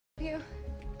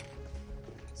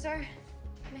Sir,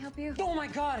 can I help you? Oh my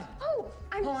God! Oh,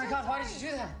 I'm Oh my so God, why sorry. did you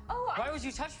do that? Oh, Why would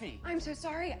you touch me? I'm so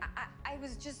sorry. I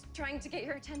was just trying to get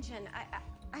your attention.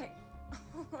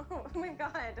 Oh my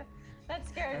God, that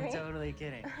scared me. I'm totally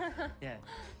kidding. Yeah.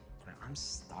 I'm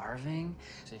starving.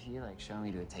 So if you like show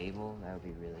me to a table, that would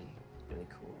be really, really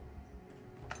cool.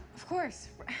 Of course.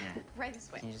 Yeah. Right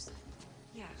this way. Can you just,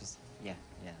 Yeah. yeah,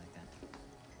 like that.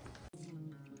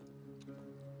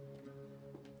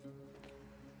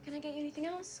 Can I get you anything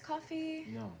else? Coffee?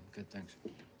 No, I'm good, thanks.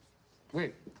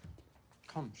 Wait,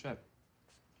 come, sit.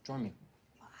 Join me.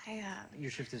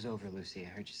 Your shift is over, Lucy. I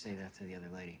heard you say that to the other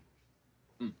lady.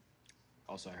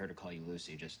 Also, I heard her call you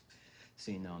Lucy, just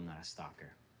so you know I'm not a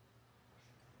stalker.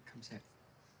 Come sit.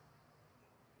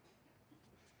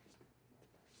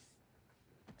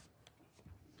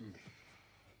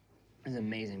 There's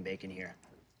amazing bacon here.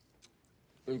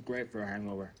 It was great for a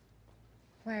hangover.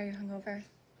 Why are you hungover?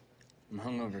 I'm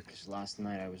hungover because last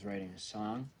night I was writing a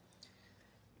song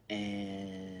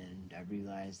and I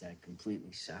realized I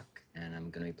completely suck and I'm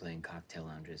gonna be playing cocktail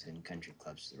lounges and country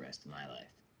clubs for the rest of my life.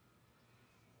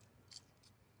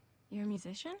 You're a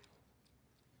musician?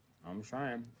 I'm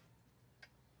trying.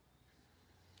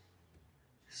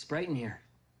 It's bright in here.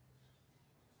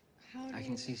 I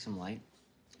can see some light,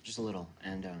 just a little,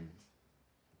 and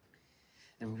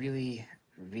really,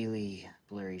 really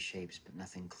blurry shapes, but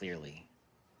nothing clearly.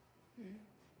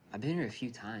 I've been here a few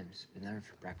times, but never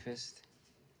for breakfast.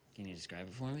 Can you describe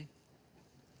it for me?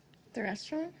 The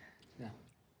restaurant? No.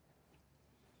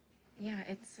 Yeah,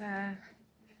 it's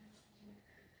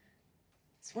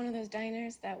one of those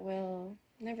diners that will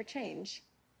never change.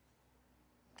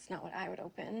 It's not what I would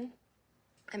open.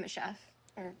 I'm a chef,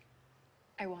 or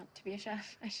I want to be a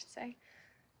chef, I should say.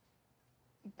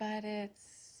 But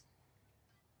it's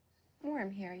warm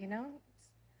here, you know?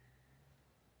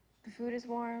 The food is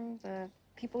warm, the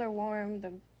people are warm,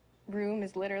 the room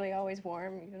is literally always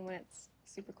warm, even when it's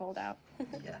super cold out.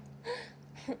 Yeah.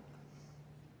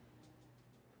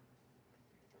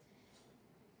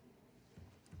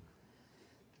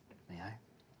 May I?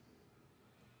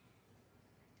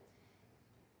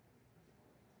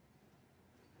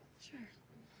 Sure.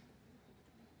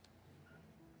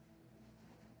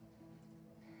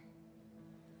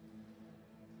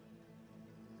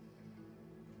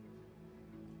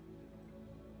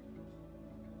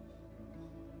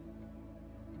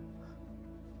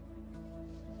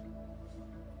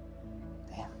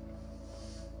 Damn.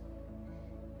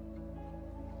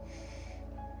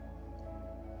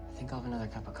 I think I'll have another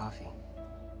cup of coffee.